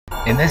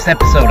In this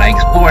episode, I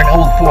explore an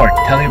old fort,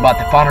 tell you about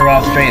the fauna of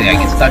Australia,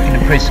 get stuck in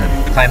a prison,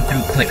 climb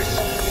through cliffs,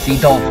 see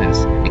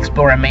dolphins,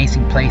 explore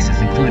amazing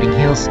places including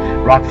hills,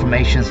 rock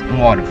formations and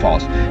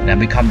waterfalls, and I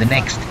become the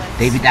next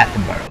David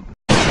Attenborough.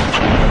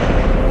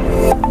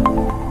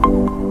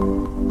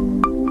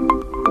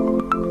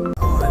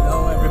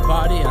 Hello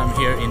everybody, I'm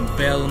here in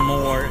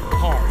Belmore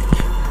Park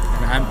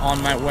and I'm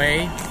on my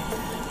way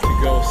to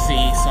go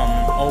see some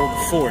old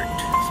fort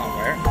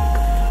somewhere.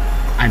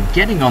 I'm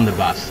getting on the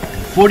bus,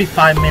 and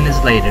 45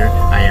 minutes later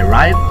I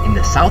arrive in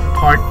the south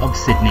part of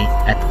Sydney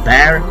at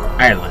Bere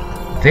Island.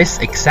 This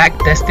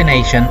exact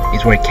destination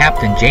is where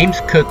Captain James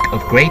Cook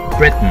of Great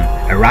Britain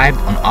arrived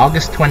on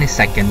August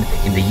 22nd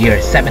in the year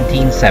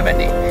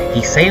 1770.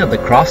 He sailed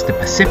across the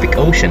Pacific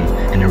Ocean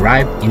and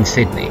arrived in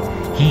Sydney.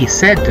 He is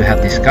said to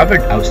have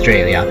discovered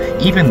Australia,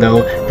 even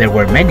though there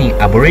were many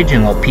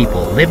Aboriginal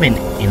people living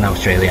in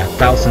Australia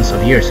thousands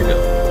of years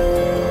ago.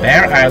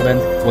 Bere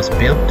Island was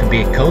built to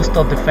be a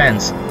coastal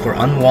defense for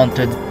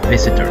unwanted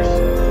visitors.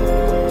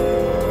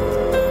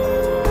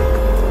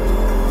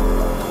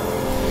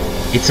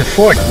 It's a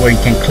fort where you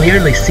can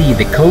clearly see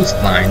the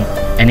coastline,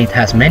 and it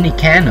has many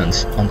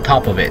cannons on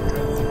top of it.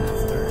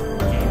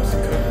 After James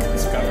Cook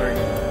discovered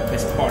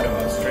this part of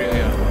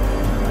Australia,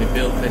 they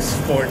built this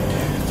fort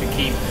to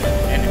keep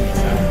enemies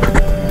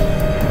out.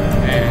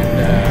 And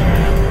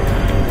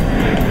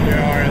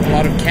there are a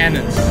lot of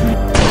cannons.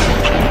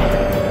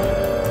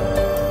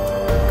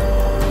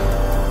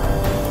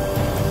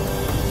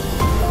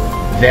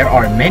 There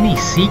are many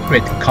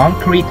secret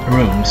concrete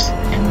rooms,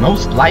 and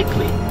most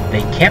likely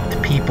they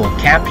kept people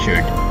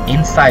captured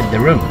inside the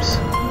rooms.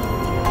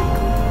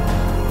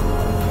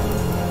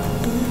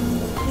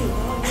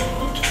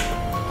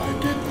 I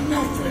did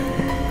nothing.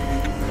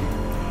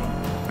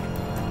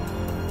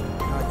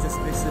 I just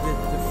visited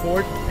the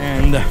fort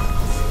and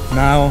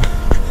now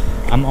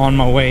I'm on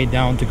my way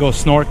down to go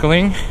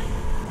snorkeling.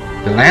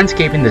 The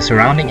landscape in the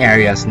surrounding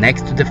areas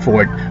next to the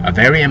fort are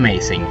very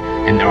amazing,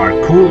 and there are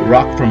cool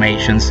rock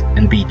formations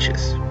and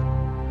beaches.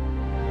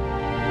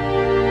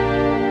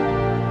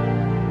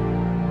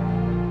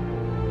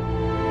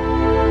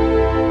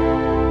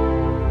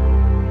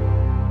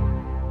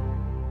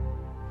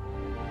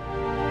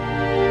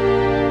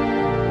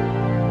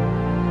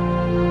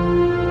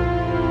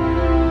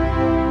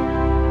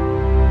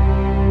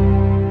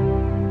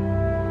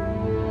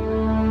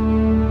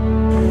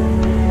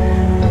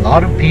 A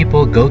lot of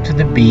people go to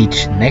the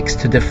beach next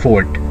to the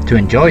fort to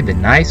enjoy the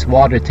nice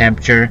water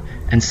temperature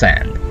and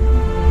sand.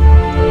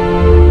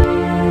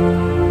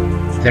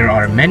 There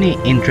are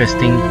many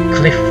interesting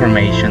cliff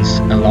formations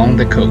along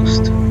the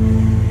coast.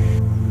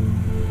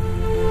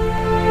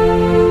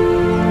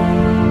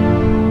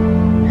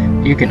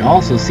 You can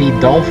also see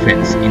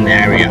dolphins in the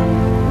area.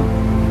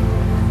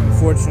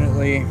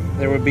 Unfortunately,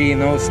 there will be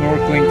no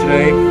snorkeling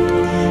today.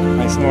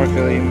 My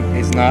snorkeling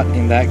is not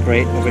in that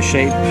great of a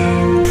shape.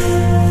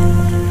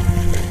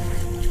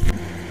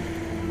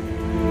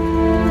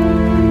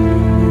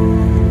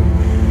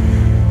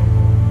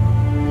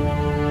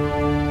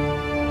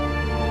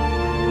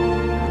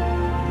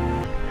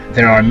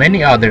 There are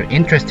many other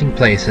interesting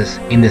places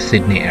in the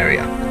Sydney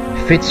area.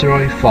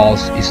 Fitzroy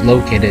Falls is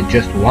located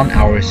just 1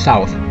 hour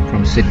south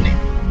from Sydney.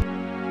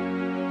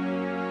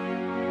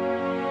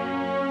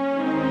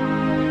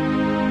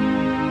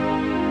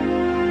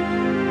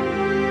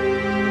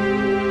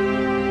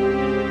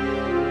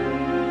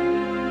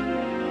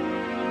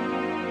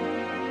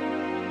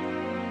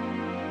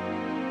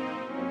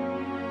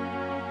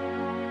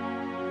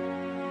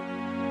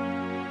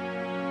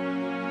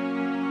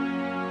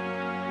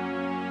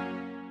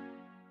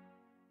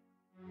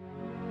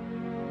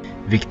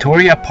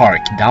 Victoria Park,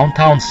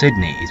 downtown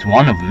Sydney, is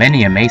one of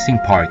many amazing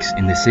parks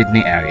in the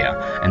Sydney area,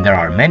 and there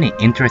are many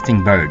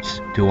interesting birds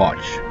to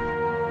watch.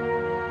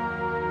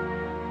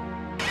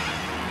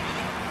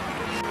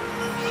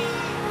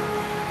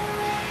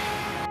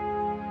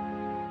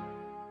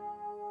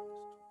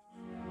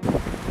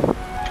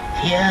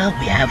 Here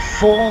we have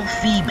 4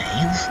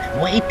 females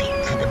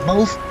waiting for the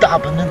most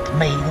dominant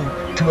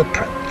male to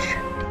approach.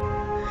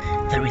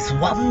 There is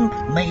one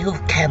male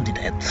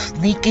candidate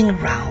sneaking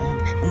around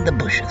in the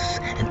bushes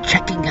and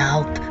checking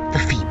out the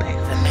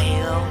female. The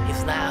male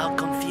is now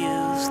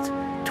confused,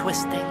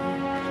 twisting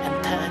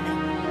and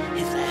turning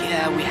his head.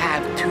 Here we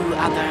have 2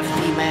 other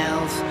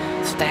females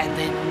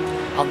standing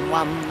on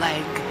one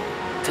leg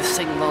to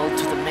signal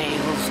to the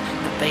males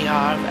that they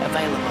are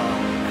available.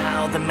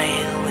 Now the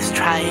male is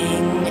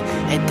trying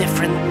a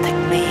different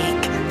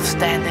technique,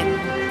 standing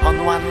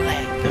on one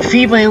leg. The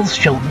females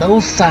show no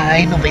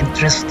sign of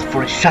interest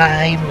for a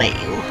shy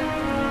male.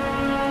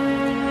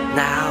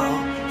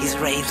 Now he's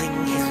raising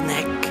his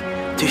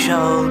neck to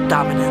show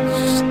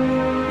dominance,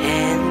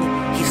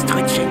 and he's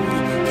twitching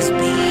his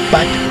beak.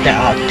 But there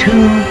are 2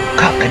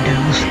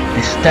 cockadoos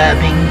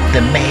disturbing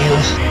the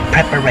male's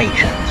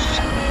preparations.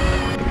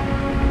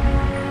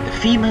 The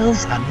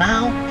females are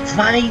now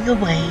flying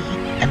away,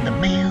 and the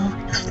male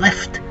is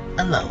left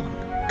alone,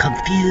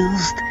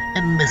 confused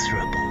and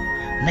miserable.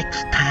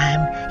 Next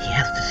time he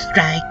has to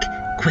strike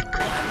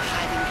quickly. I'm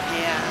hiding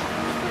here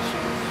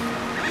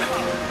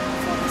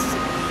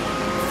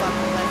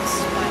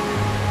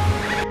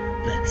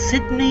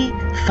Sydney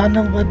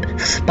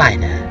funnelweb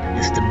spider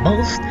is the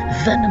most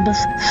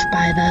venomous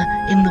spider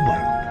in the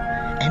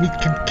world, and it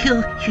can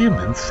kill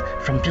humans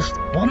from just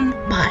one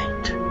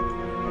bite.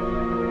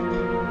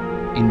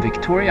 In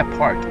Victoria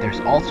Park,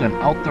 there's also an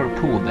outdoor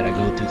pool that I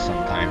go to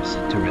sometimes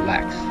to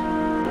relax.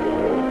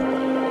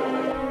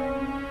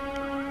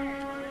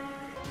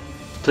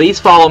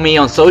 Please follow me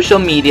on social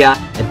media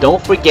and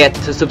don't forget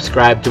to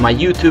subscribe to my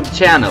YouTube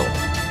channel.